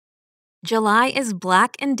July is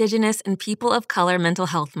Black, Indigenous, and People of Color Mental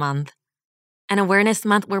Health Month, an awareness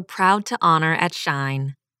month we're proud to honor at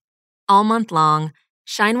Shine. All month long,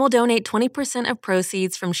 Shine will donate 20% of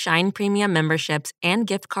proceeds from Shine Premium memberships and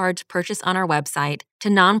gift cards purchased on our website to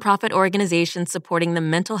nonprofit organizations supporting the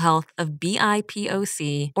mental health of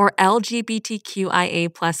BIPOC or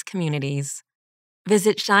LGBTQIA+ communities.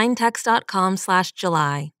 Visit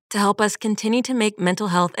shinetext.com/July to help us continue to make mental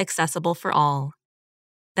health accessible for all.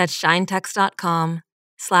 That's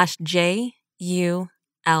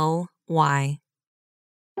shinetext.com/JULY.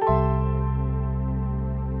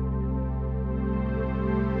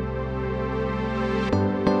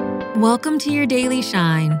 Welcome to your Daily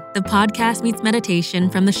Shine, the podcast meets meditation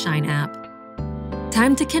from the Shine app.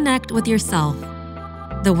 Time to connect with yourself,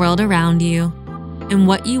 the world around you, and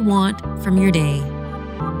what you want from your day.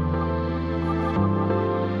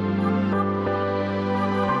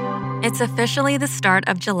 It's officially the start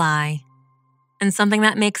of July, and something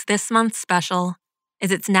that makes this month special is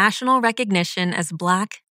its national recognition as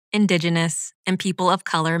Black, Indigenous, and People of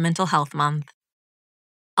Color Mental Health Month,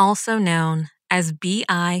 also known as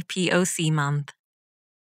BIPOC Month.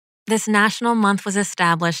 This national month was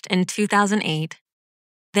established in 2008,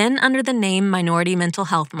 then under the name Minority Mental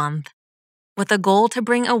Health Month, with a goal to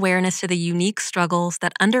bring awareness to the unique struggles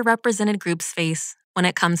that underrepresented groups face when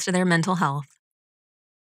it comes to their mental health.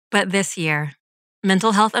 But this year,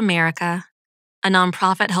 Mental Health America, a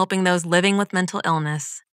nonprofit helping those living with mental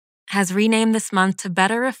illness, has renamed this month to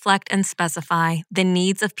better reflect and specify the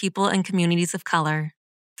needs of people and communities of color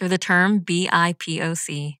through the term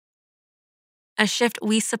BIPOC. A shift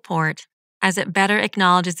we support as it better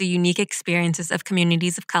acknowledges the unique experiences of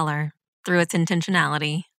communities of color through its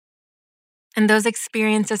intentionality. And those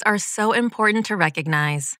experiences are so important to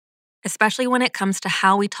recognize, especially when it comes to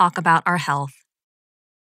how we talk about our health.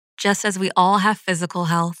 Just as we all have physical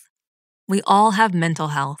health, we all have mental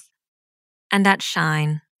health. And at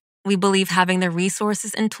Shine, we believe having the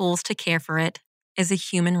resources and tools to care for it is a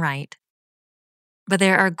human right. But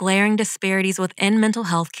there are glaring disparities within mental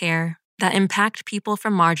health care that impact people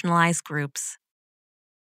from marginalized groups.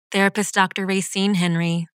 Therapist Dr. Racine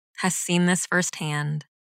Henry has seen this firsthand.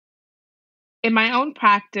 In my own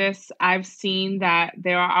practice, I've seen that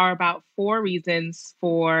there are about 4 reasons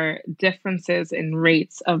for differences in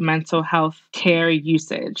rates of mental health care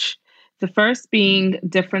usage. The first being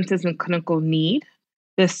differences in clinical need.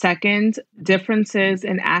 The second, differences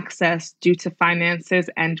in access due to finances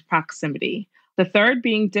and proximity. The third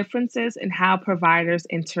being differences in how providers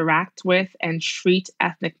interact with and treat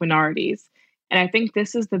ethnic minorities. And I think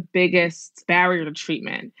this is the biggest barrier to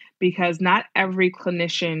treatment because not every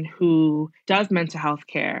clinician who does mental health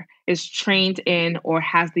care is trained in or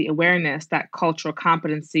has the awareness that cultural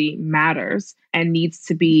competency matters and needs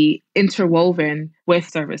to be interwoven with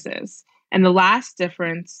services. And the last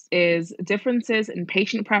difference is differences in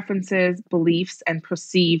patient preferences, beliefs, and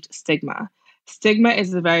perceived stigma. Stigma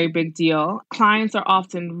is a very big deal. Clients are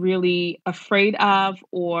often really afraid of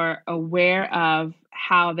or aware of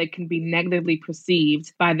how they can be negatively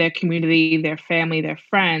perceived by their community, their family, their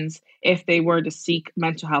friends, if they were to seek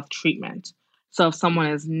mental health treatment. So if someone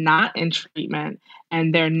is not in treatment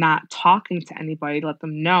and they're not talking to anybody to let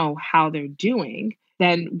them know how they're doing,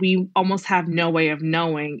 then we almost have no way of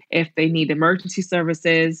knowing if they need emergency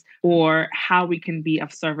services or how we can be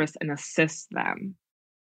of service and assist them.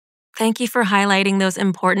 Thank you for highlighting those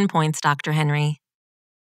important points, Dr. Henry.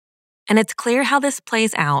 And it's clear how this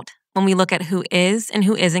plays out when we look at who is and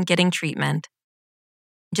who isn't getting treatment.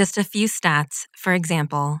 Just a few stats, for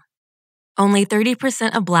example. Only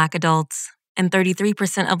 30% of Black adults and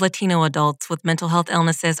 33% of Latino adults with mental health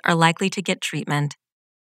illnesses are likely to get treatment,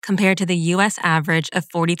 compared to the U.S. average of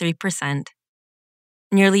 43%.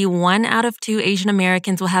 Nearly 1 out of 2 Asian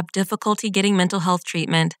Americans will have difficulty getting mental health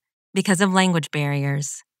treatment because of language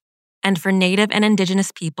barriers. And for Native and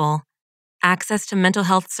Indigenous people, access to mental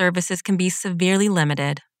health services can be severely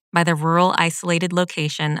limited by the rural, isolated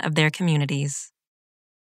location of their communities.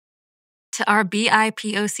 To our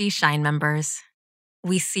BIPOC Shine members,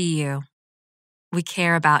 we see you, we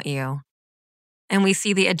care about you, and we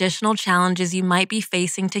see the additional challenges you might be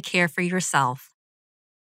facing to care for yourself.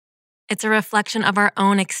 It's a reflection of our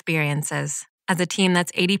own experiences as a team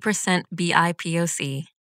that's 80% BIPOC.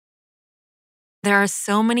 There are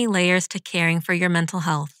so many layers to caring for your mental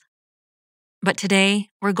health. But today,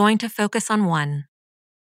 we're going to focus on one,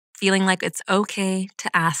 feeling like it's okay to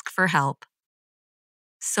ask for help.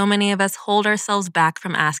 So many of us hold ourselves back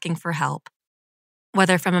from asking for help,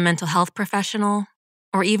 whether from a mental health professional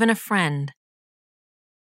or even a friend.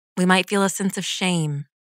 We might feel a sense of shame,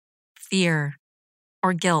 fear,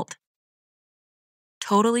 or guilt.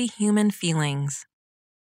 totally human feelings.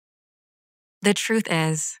 The truth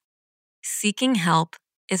is, seeking help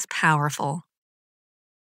is powerful.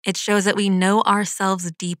 It shows that we know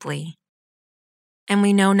ourselves deeply, and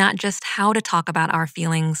we know not just how to talk about our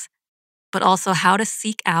feelings, but also how to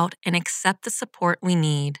seek out and accept the support we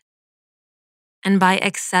need. And by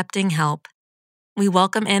accepting help, we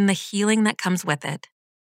welcome in the healing that comes with it.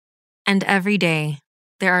 And every day,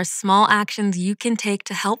 there are small actions you can take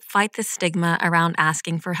to help fight the stigma around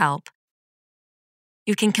asking for help.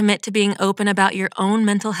 You can commit to being open about your own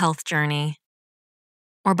mental health journey,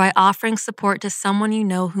 or by offering support to someone you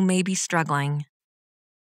know who may be struggling.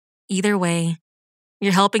 Either way,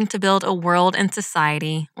 you're helping to build a world and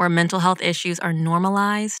society where mental health issues are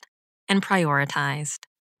normalized and prioritized.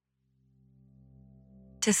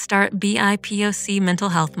 To start BIPOC Mental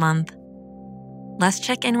Health Month, let's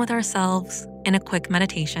check in with ourselves in a quick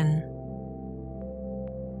meditation.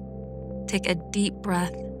 Take a deep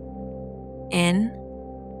breath in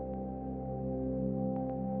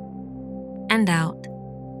and out.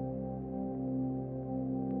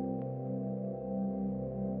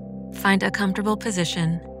 Find a comfortable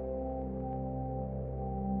position.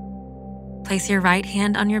 Place your right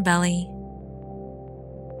hand on your belly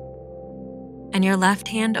and your left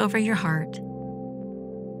hand over your heart.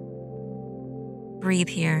 Breathe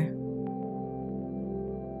here.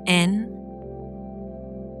 In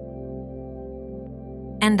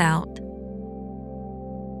and out.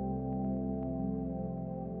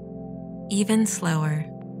 Even slower.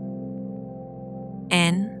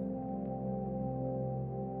 In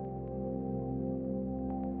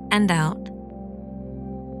and out.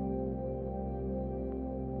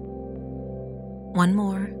 One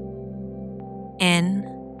more. In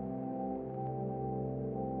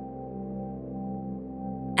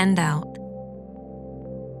and out.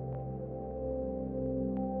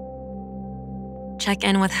 Check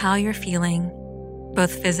in with how you're feeling,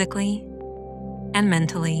 both physically and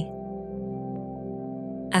mentally.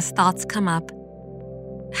 As thoughts come up,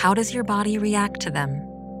 how does your body react to them?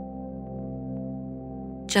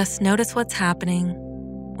 Just notice what's happening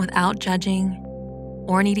without judging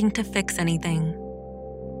or needing to fix anything.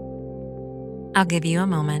 I'll give you a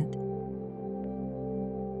moment.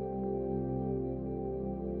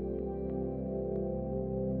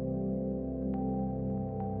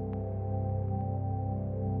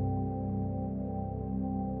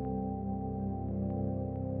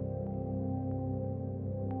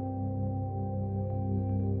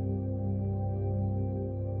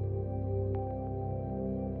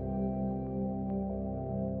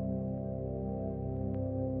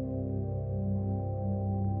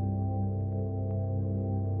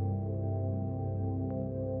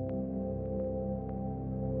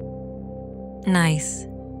 Nice.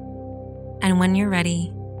 And when you're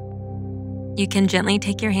ready, you can gently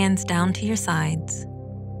take your hands down to your sides.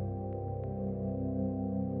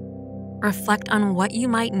 Reflect on what you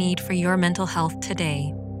might need for your mental health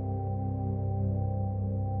today.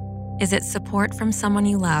 Is it support from someone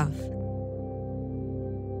you love?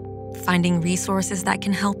 Finding resources that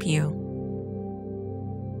can help you?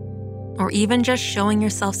 Or even just showing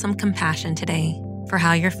yourself some compassion today for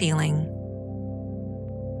how you're feeling?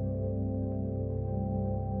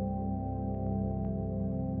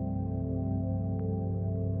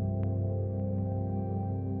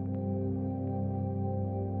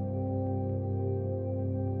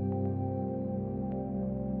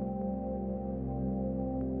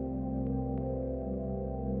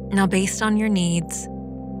 Now, based on your needs,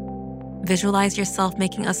 visualize yourself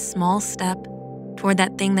making a small step toward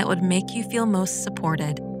that thing that would make you feel most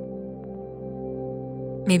supported.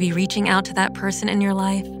 Maybe reaching out to that person in your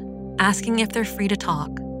life, asking if they're free to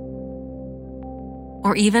talk,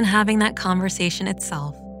 or even having that conversation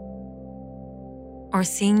itself, or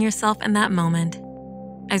seeing yourself in that moment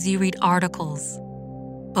as you read articles,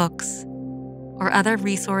 books, or other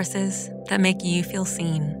resources that make you feel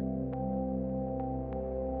seen.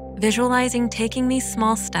 Visualizing taking these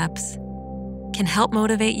small steps can help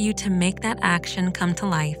motivate you to make that action come to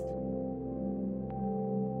life.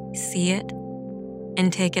 See it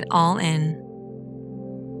and take it all in.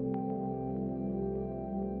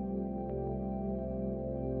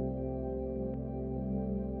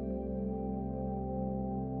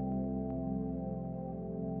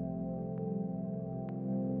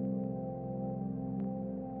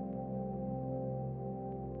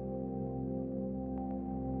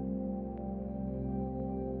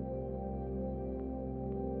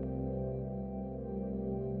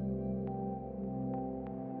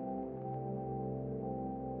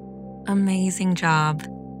 Amazing job.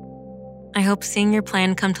 I hope seeing your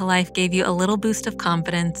plan come to life gave you a little boost of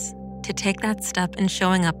confidence to take that step in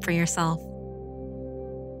showing up for yourself.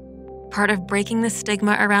 Part of breaking the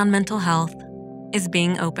stigma around mental health is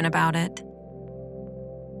being open about it.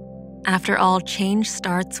 After all, change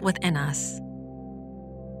starts within us.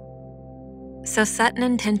 So set an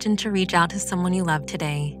intention to reach out to someone you love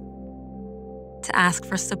today, to ask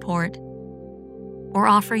for support or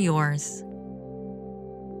offer yours.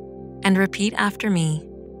 And repeat after me.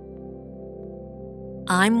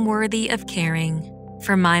 I'm worthy of caring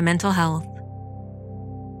for my mental health.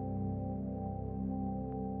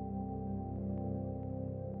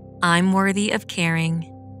 I'm worthy of caring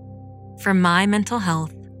for my mental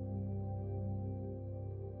health.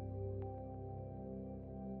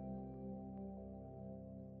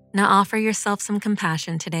 Now offer yourself some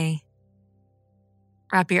compassion today.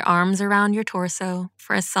 Wrap your arms around your torso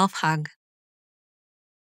for a self-hug.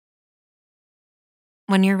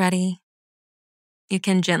 When you're ready, you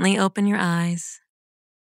can gently open your eyes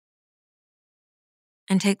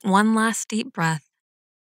and take one last deep breath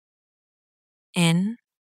in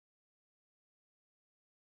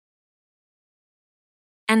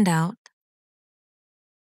and out.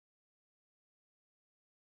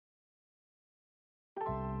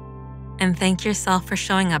 And thank yourself for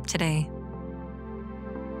showing up today.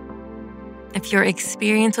 If your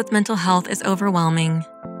experience with mental health is overwhelming,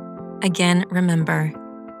 again, remember,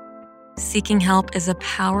 seeking help is a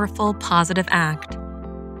powerful, positive act,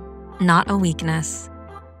 not a weakness.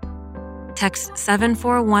 Text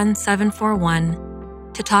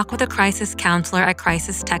 741-741 to talk with a crisis counselor at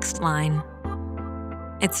Crisis Text Line.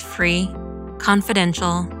 It's free,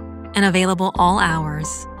 confidential, and available all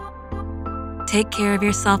hours. Take care of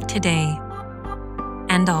yourself today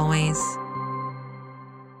and always.